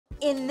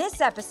In this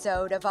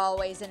episode of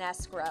Always in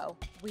Escrow,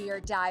 we are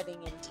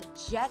diving into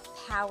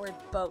jet-powered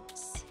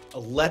boats,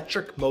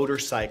 electric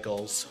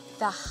motorcycles,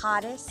 the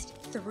hottest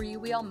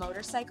three-wheel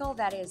motorcycle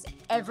that is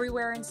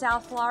everywhere in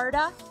South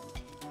Florida.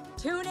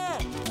 Tune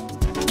in.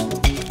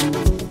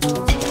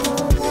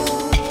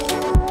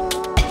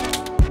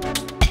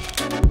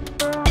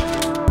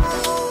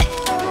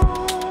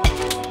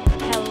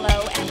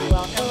 Hello and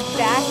welcome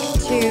back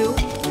to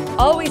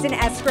Always in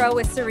Escrow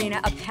with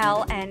Sarina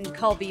and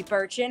Colby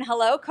Burchin.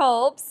 Hello,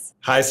 Colbs.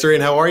 Hi,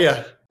 Sarina. How are you?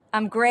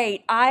 I'm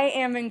great. I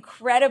am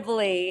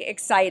incredibly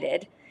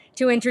excited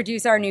to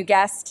introduce our new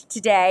guest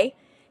today,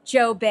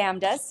 Joe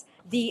Bamdas,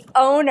 the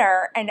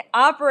owner and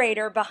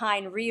operator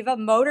behind Riva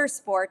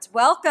Motorsports.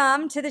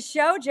 Welcome to the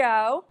show,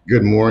 Joe.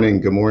 Good morning.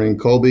 Good morning,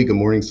 Colby. Good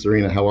morning,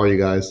 Sarina. How are you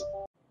guys?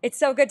 It's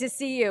so good to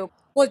see you.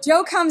 Well,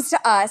 Joe comes to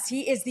us.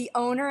 He is the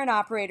owner and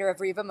operator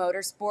of Riva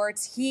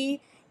Motorsports.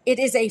 It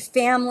is a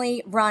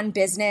family-run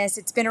business.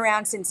 It's been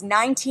around since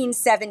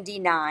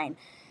 1979.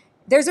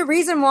 There's a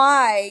reason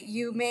why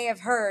you may have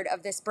heard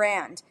of this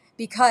brand,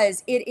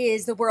 because it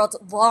is the world's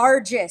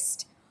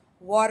largest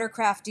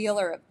watercraft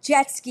dealer of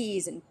jet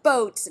skis and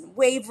boats and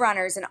wave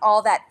runners and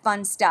all that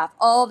fun stuff,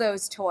 all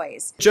those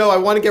toys. Joe, I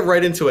want to get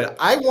right into it.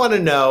 I want to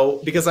know,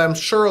 because I'm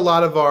sure a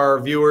lot of our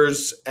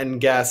viewers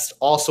and guests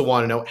also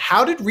want to know,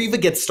 how did Riva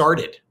get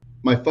started?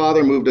 My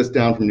father moved us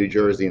down from New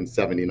Jersey in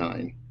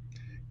 '79.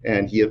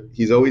 And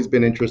he's always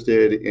been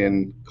interested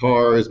in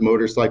cars,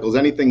 motorcycles,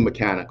 anything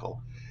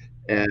mechanical.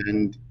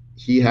 And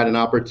he had an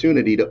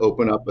opportunity to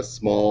open up a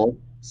small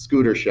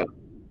scooter shop.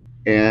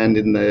 And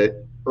in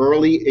the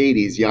early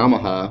 80s,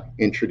 Yamaha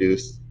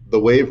introduced the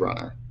Wave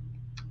Runner.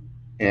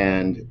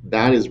 And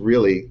that is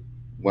really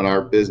when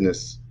our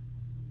business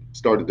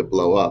started to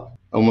blow up.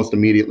 Almost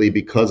immediately,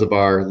 because of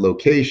our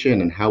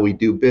location and how we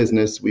do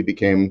business, we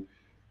became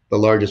the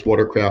largest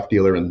watercraft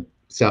dealer in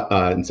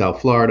South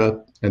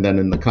Florida, and then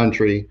in the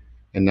country,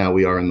 and now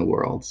we are in the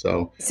world.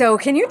 So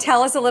can you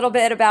tell us a little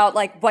bit about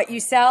what you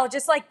sell?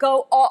 Just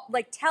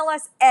tell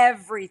us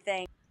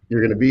everything.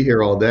 You're going to be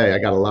here all day. I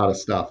got a lot of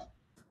stuff.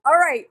 All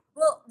right.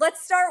 Well,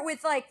 let's start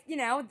with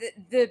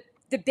the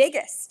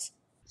biggest.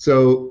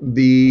 So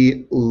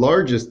the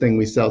largest thing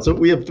we sell. So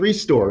we have 3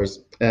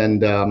 stores,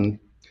 and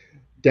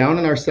down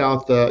in our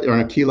south, in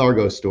our Key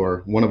Largo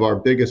store, one of our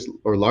biggest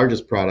or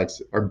largest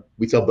products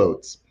we sell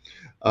boats.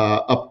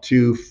 Up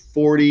to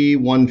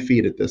 41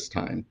 feet at this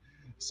time.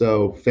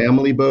 So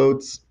family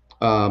boats,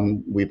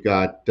 we've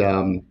got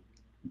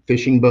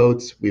fishing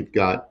boats, we've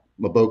got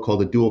a boat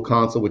called a dual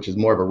console, which is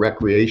more of a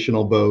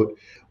recreational boat.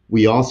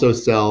 We also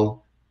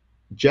sell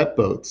jet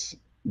boats,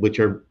 which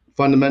are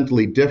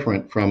fundamentally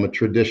different from a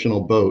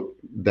traditional boat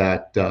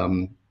that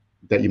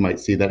you might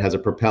see that has a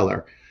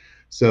propeller.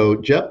 So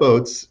jet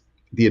boats,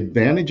 the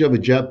advantage of a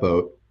jet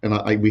boat,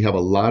 and we have a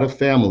lot of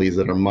families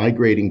that are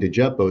migrating to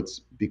jet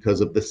boats because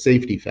of the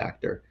safety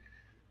factor.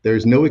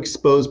 There's no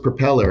exposed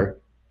propeller,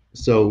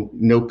 so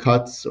no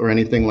cuts or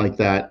anything like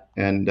that.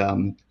 And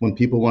when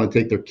people want to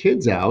take their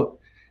kids out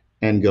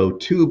and go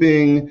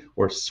tubing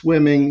or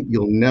swimming,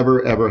 you'll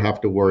never, ever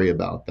have to worry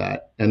about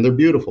that. And they're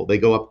beautiful. They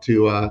go up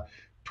to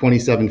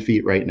 27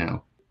 feet right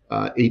now.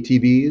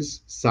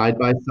 ATVs,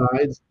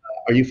 side-by-sides.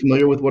 Are you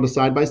familiar with what a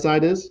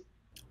side-by-side is?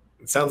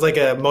 It sounds like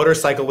a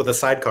motorcycle with a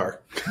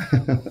sidecar.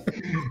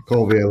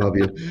 Colby, I love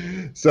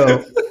you.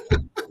 So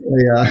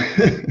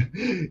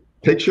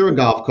picture a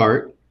golf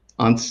cart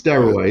on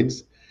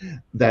steroids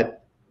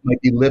that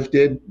might be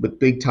lifted with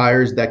big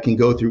tires that can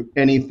go through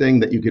anything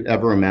that you could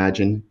ever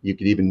imagine. They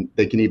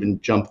can even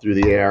jump through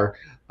the air.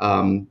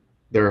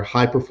 They're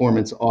high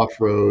performance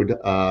off-road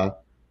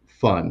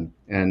fun,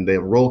 and they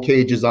have roll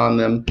cages on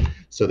them,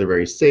 so they're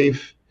very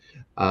safe,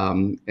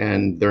 and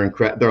they're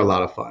a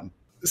lot of fun.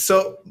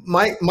 So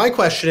my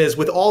question is,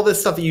 with all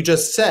this stuff that you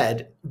just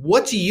said,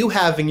 what do you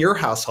have in your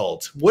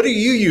household? What are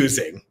you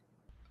using?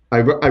 I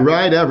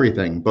ride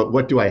everything, but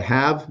what do I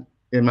have?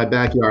 In my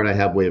backyard, I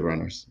have wave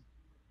runners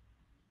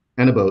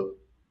and a boat.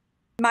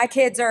 My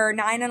kids are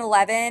 9 and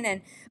 11,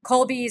 and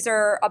Colby's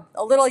are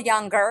a little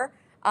younger,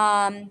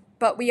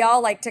 but we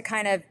all like to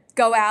kind of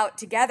go out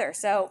together.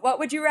 So what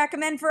would you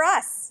recommend for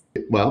us?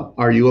 Well,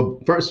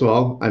 first of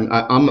all,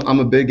 I'm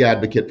a big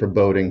advocate for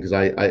boating,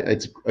 because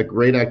it's a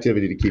great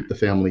activity to keep the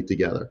family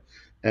together.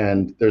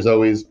 And there's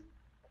always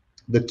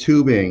the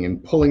tubing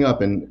and pulling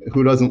up, and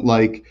who doesn't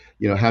like,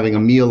 having a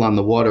meal on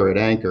the water at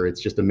anchor?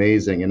 It's just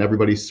amazing, and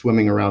everybody's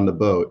swimming around the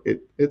boat.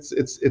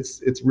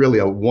 It's really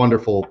a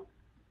wonderful.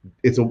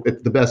 It's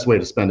the best way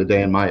to spend a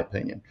day, in my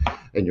opinion.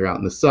 And you're out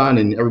in the sun,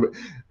 and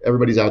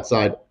everybody's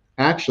outside.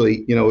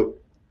 Actually,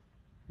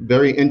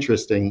 very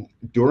interesting.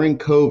 During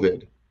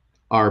COVID,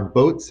 our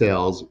boat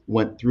sales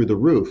went through the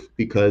roof,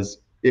 because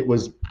it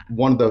was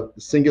one of the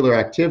singular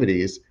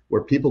activities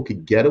where people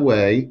could get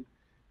away,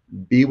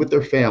 be with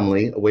their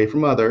family, away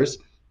from others,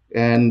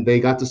 and they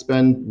got to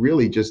spend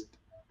really just,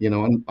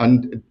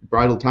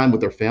 unbridled time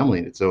with their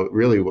family. So it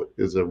really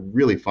is a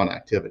really fun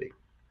activity.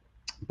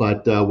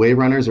 But wave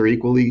runners are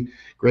equally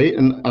great.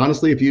 And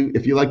honestly, if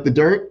you like the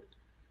dirt,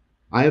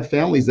 I have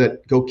families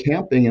that go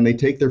camping and they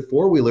take their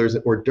four-wheelers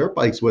or dirt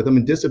bikes with them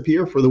and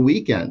disappear for the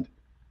weekend,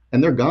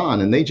 and they're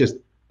gone. And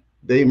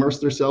they immerse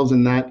themselves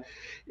in that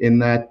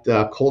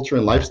culture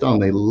and lifestyle,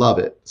 and they love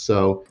it.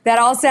 So That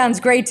all sounds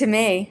great to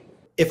me.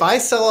 If I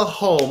sell a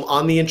home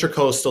on the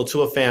Intracoastal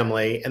to a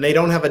family and they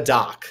don't have a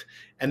dock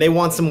and they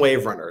want some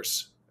wave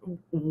runners,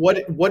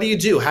 what do you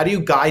do? How do you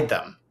guide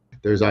them?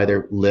 there's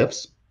either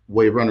lifts,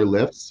 wave runner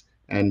lifts,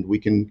 and we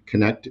can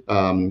connect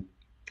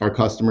our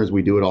customers.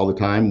 We do it all the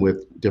time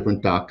with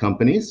different dock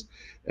companies,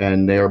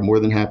 and they are more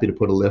than happy to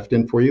put a lift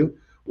in for you.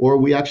 Or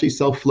we actually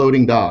sell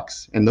floating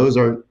docks, and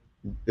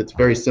it's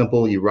very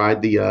simple. You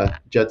ride the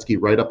jet ski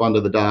right up onto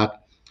the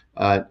dock.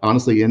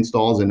 Honestly,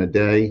 installs in a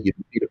day. You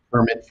don't need a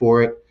permit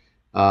for it.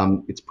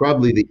 It's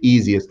probably the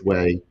easiest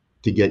way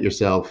to get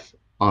yourself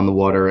on the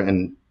water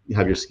and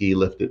have your ski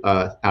lifted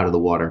out of the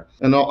water.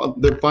 And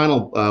the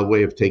final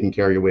way of taking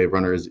care of your wave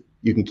runner is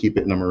you can keep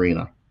it in a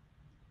marina.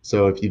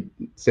 So if you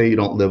say you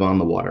don't live on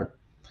the water,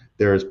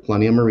 there's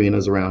plenty of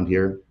marinas around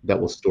here that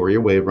will store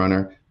your wave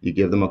runner. You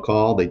give them a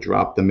call, they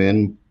drop them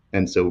in.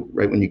 And so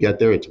right when you get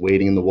there, it's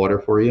waiting in the water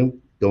for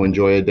you. Go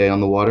enjoy a day on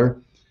the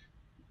water.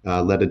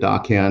 Let a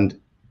dock hand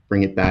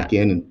bring it back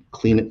in and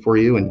clean it for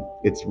you. And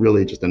it's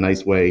really just a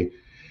nice way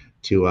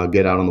to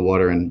get out on the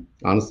water. And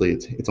honestly,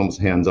 it's almost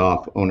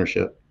hands-off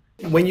ownership.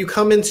 When you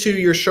come into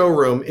your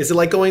showroom, is it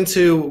like going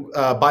to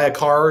buy a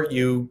car?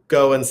 You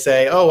go and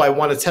say, oh, I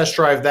want to test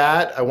drive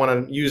that. I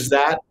want to use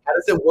that. How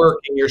does it work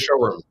in your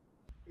showroom?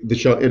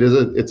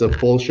 It's a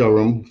full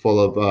showroom full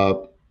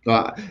of,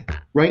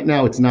 right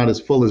now it's not as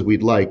full as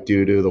we'd like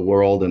due to the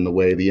world and the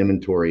way the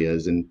inventory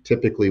is. And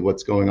typically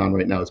what's going on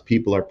right now is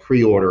people are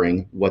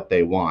pre-ordering what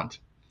they want.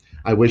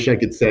 I wish I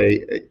could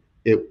say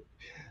it.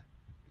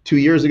 2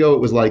 years ago,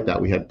 it was like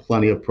that. We had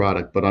plenty of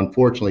product, but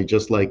unfortunately,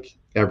 just like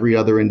every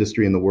other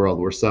industry in the world,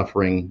 we're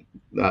suffering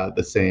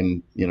the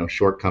same,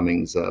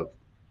 shortcomings of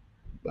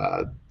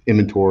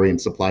inventory and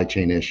supply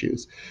chain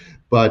issues.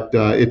 But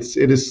it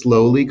is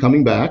slowly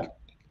coming back.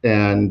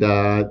 And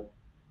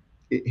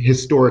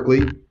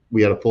historically,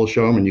 we had a full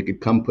showroom, and you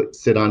could come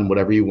sit on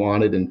whatever you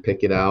wanted and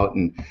pick it out,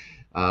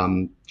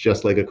 and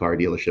just like a car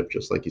dealership,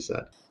 just like you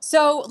said.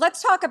 So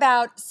let's talk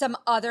about some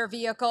other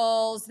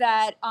vehicles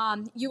that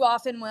you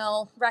often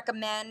will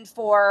recommend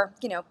for,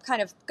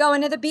 kind of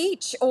going to the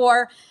beach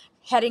or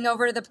heading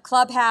over to the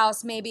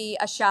clubhouse, maybe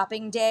a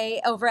shopping day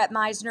over at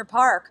Meisner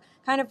Park.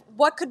 Kind of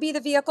what could be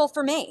the vehicle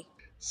for me?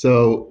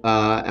 So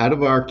out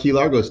of our Key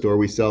Largo store,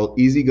 we sell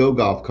Easy Go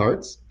golf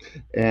carts.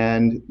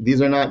 And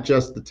these are not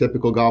just the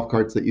typical golf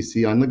carts that you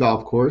see on the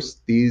golf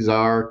course. These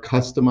are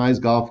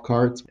customized golf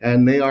carts,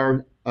 and they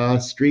are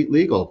street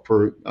legal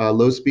for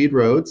low speed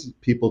roads.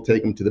 People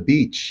take them to the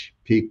beach.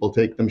 People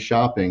take them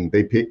shopping.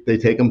 They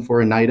take them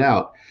for a night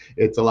out.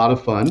 It's a lot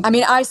of fun. I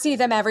mean, I see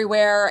them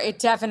everywhere.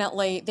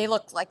 They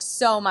look like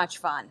so much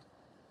fun.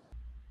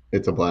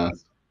 It's a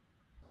blast.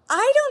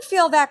 I don't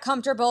feel that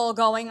comfortable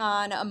going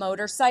on a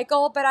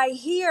motorcycle, but I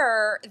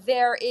hear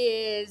there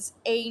is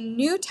a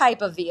new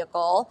type of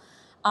vehicle,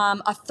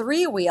 a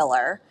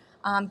three-wheeler.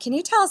 Can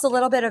you tell us a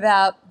little bit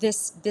about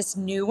this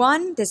new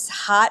one, this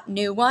hot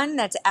new one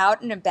that's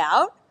out and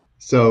about?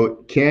 So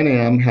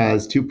Can-Am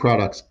has two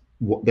products.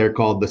 They're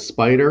called the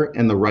Spider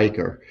and the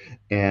Riker.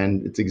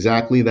 And it's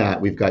exactly that.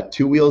 We've got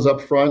two wheels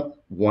up front,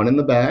 one in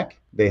the back.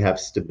 They have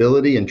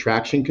stability and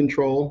traction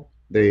control.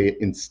 They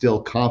instill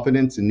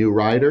confidence in new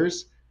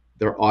riders.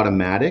 They're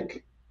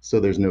automatic,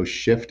 so there's no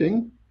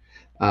shifting.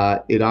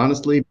 It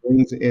honestly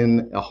brings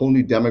in a whole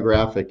new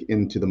demographic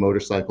into the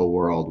motorcycle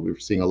world. We're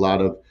seeing a lot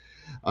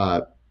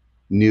of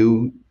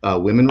new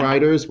women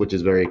riders, which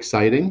is very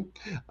exciting.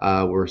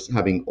 We're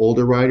having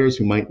older riders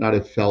who might not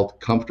have felt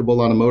comfortable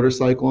on a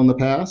motorcycle in the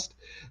past.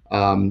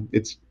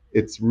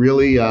 It's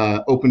really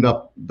opened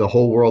up the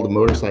whole world of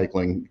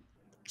motorcycling.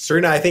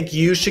 Sarina, I think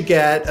you should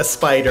get a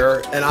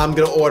Spider, and I'm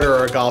going to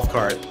order a golf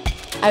cart.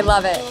 I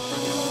love it.